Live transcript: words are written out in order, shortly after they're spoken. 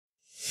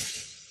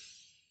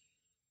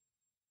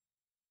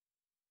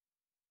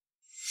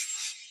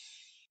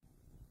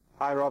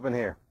Hi, Robin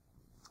here.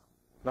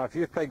 Now, if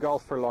you've played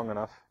golf for long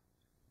enough,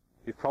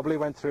 you've probably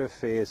went through a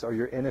phase, or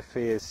you're in a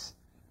phase,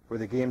 where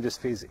the game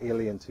just feels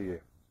alien to you.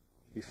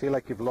 You feel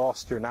like you've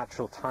lost your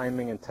natural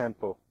timing and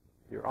tempo.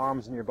 Your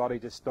arms and your body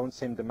just don't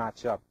seem to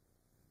match up.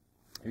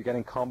 You're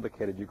getting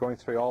complicated. You're going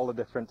through all the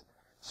different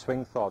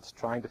swing thoughts,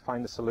 trying to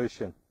find a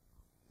solution.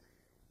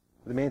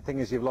 The main thing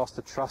is you've lost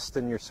the trust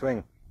in your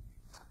swing.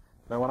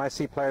 Now, when I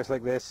see players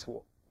like this,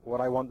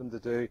 what I want them to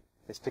do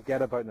is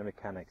forget about the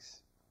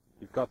mechanics.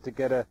 You've got to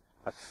get a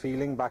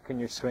feeling back in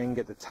your swing,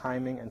 get the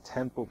timing and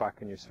tempo back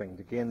in your swing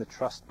to gain the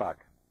trust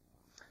back.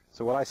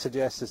 So what I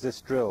suggest is this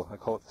drill. I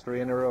call it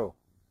 3 in a row.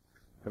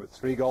 You put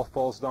 3 golf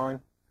balls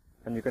down,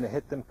 and you're going to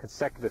hit them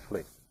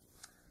consecutively.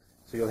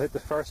 So you'll hit the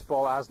first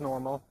ball as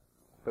normal,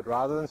 but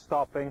rather than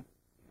stopping,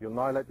 you'll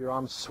now let your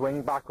arms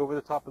swing back over the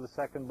top of the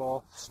second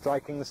ball,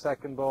 striking the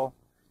second ball,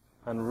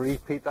 and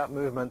repeat that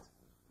movement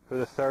for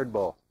the third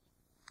ball.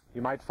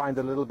 You might find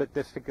it a little bit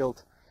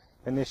difficult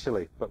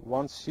initially, but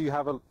once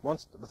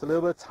with a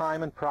little bit of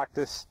time and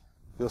practice,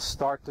 you'll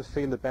start to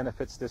feel the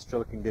benefits this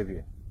drill can give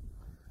you.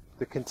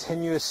 The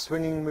continuous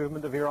swinging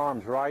movement of your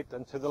arms, right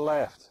and to the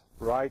left,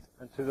 right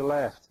and to the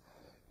left.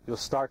 You'll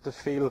start to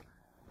feel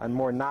a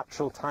more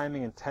natural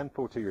timing and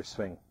tempo to your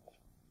swing.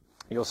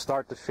 You'll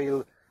start to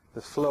feel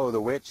the flow,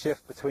 the weight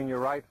shift between your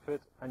right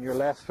foot and your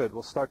left foot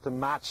will start to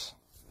match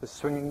the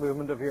swinging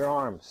movement of your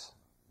arms.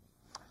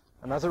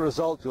 And as a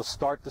result, you'll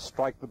start to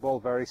strike the ball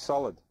very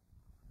solid.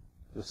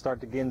 You'll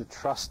start to gain the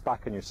trust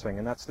back in your swing,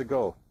 and that's the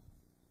goal.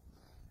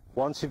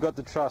 Once you've got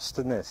the trust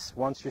in this,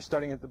 once you're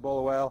starting to hit the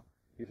ball well,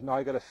 you've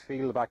now got a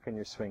feel back in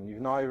your swing. You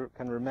now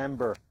can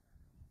remember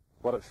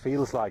what it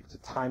feels like to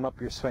time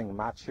up your swing,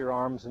 match your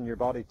arms and your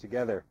body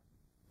together.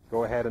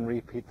 Go ahead and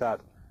repeat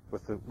that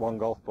with the 1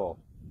 golf ball.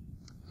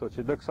 So it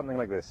should look something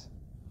like this.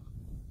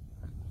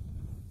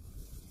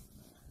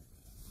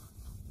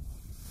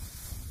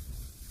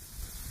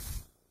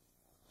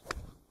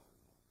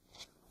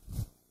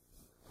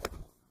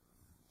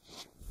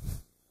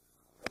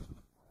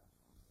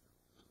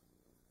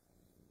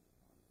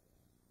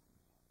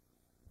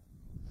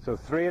 So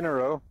 3 in a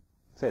row.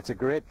 So it's a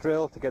great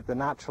drill to get the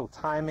natural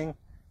timing,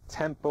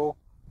 tempo,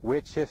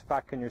 weight shift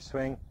back in your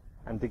swing,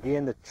 and to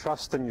gain the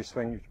trust in your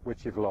swing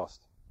which you've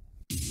lost.